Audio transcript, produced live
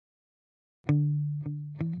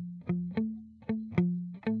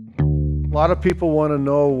A lot of people want to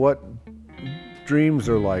know what dreams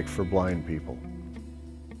are like for blind people.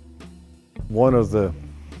 One of the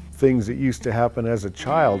things that used to happen as a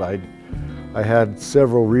child, I had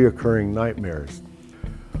several reoccurring nightmares.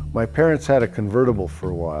 My parents had a convertible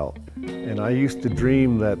for a while, and I used to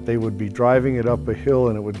dream that they would be driving it up a hill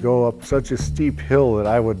and it would go up such a steep hill that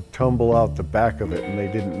I would tumble out the back of it and they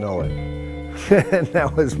didn't know it. And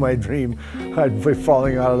that was my dream. I'd be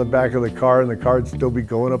falling out of the back of the car and the car would still be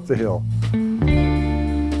going up the hill.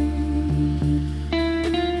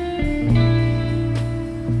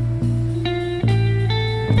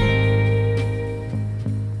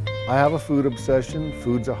 I have a food obsession.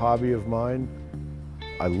 Food's a hobby of mine.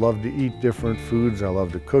 I love to eat different foods. I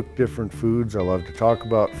love to cook different foods. I love to talk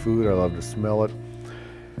about food. I love to smell it.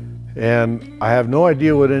 And I have no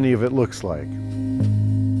idea what any of it looks like.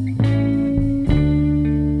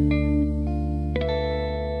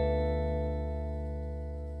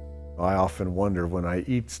 I often wonder when I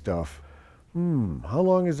eat stuff, how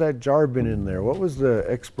long has that jar been in there? What was the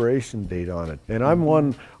expiration date on it? And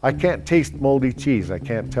I can't taste moldy cheese. I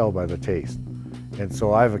can't tell by the taste. And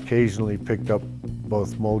so I've occasionally picked up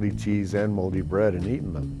both moldy cheese and moldy bread and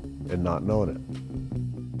eaten them and not known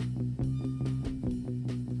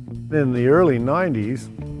it. In the early 90s,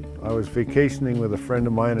 I was vacationing with a friend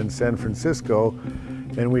of mine in San Francisco,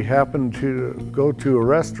 and we happened to go to a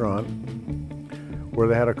restaurant where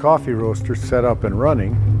they had a coffee roaster set up and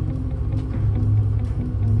running.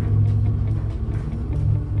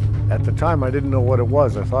 At the time, I didn't know what it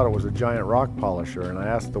was. I thought it was a giant rock polisher, and I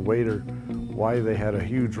asked the waiter why they had a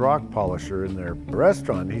huge rock polisher in their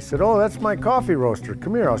restaurant. He said, "Oh, that's my coffee roaster.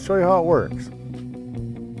 Come here, I'll show you how it works."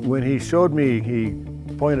 When he showed me, he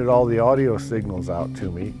pointed all the audio signals out to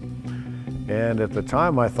me. And at the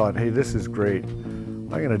time, I thought, hey, this is great. I'm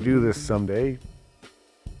gonna do this someday.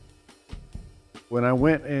 When I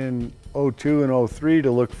went in '02 and '03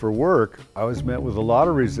 to look for work, I was met with a lot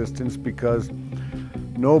of resistance because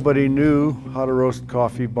nobody knew how to roast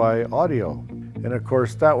coffee by audio. And of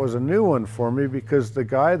course, that was a new one for me because the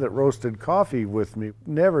guy that roasted coffee with me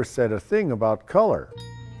never said a thing about color.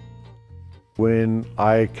 When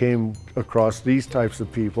I came across these types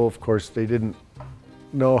of people, of course, they didn't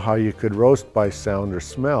know how you could roast by sound or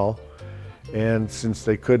smell. And since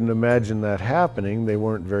they couldn't imagine that happening, they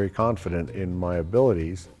weren't very confident in my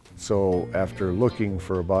abilities. So after looking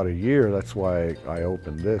for about a year, that's why I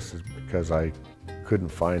opened this, is because I couldn't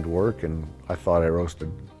find work and I thought I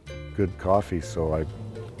roasted good coffee, so I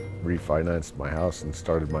refinanced my house and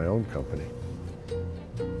started my own company.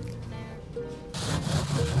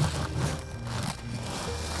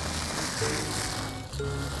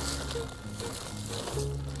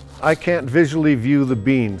 I can't visually view the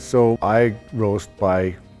beans, so I roast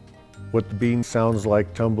by what the bean sounds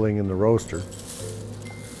like tumbling in the roaster.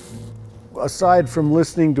 Aside from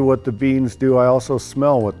listening to what the beans do, I also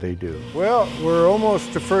smell what they do. Well, we're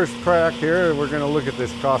almost to first crack here. We're going to look at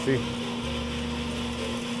this coffee.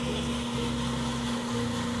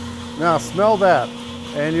 Now smell that,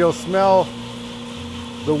 and you'll smell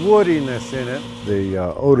the woodiness in it. The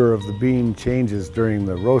odor of the bean changes during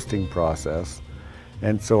the roasting process,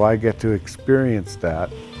 and so I get to experience that.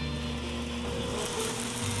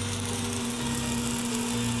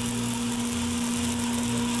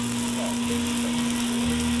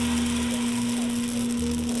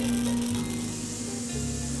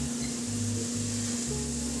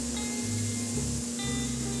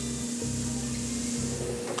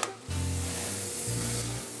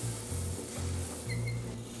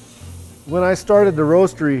 When I started the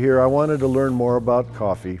roastery here, I wanted to learn more about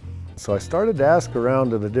coffee. So I started to ask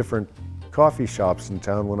around to the different coffee shops in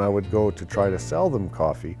town when I would go to try to sell them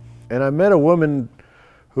coffee. And I met a woman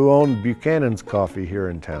who owned Buchanan's Coffee here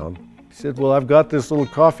in town. She said, "Well, I've got this little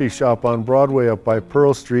coffee shop on Broadway up by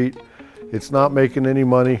Pearl Street. It's not making any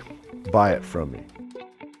money. Buy it from me."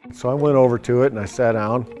 So I went over to it and I sat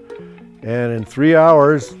down. And in 3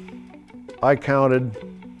 hours, I counted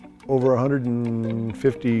over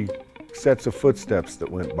 150 sets of footsteps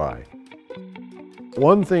that went by.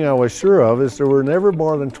 One thing I was sure of is there were never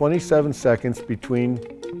more than 27 seconds between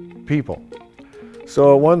people.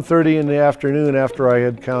 So at 1:30 in the afternoon, after I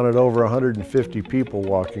had counted over 150 people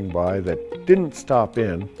walking by that didn't stop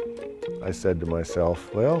in, I said to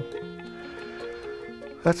myself, well,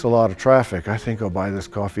 that's a lot of traffic. I think I'll buy this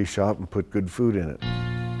coffee shop and put good food in it.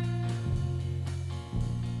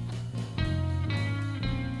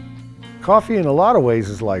 Coffee in a lot of ways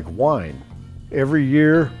is like wine. Every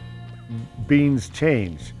year, beans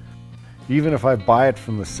change. Even if I buy it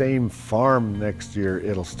from the same farm next year,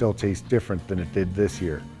 it'll still taste different than it did this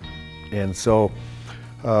year. And so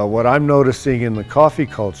What I'm noticing in the coffee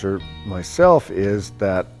culture myself is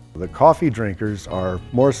that the coffee drinkers are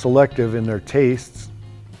more selective in their tastes.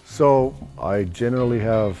 So I generally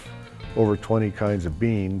have over 20 kinds of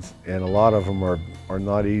beans, and a lot of them are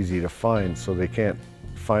not easy to find, so they can't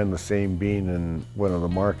find the same bean in one of the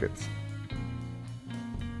markets.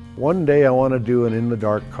 One day I want to do an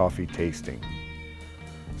in-the-dark coffee tasting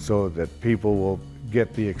so that people will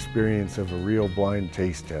get the experience of a real blind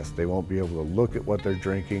taste test. They won't be able to look at what they're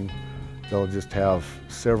drinking. They'll just have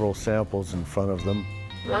several samples in front of them.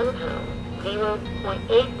 1 pound,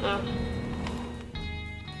 0.8 ounce.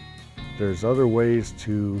 There's other ways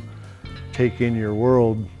to take in your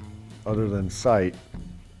world other than sight,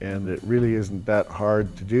 and it really isn't that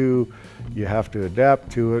hard to do. You have to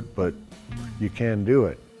adapt to it, but you can do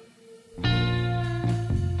it.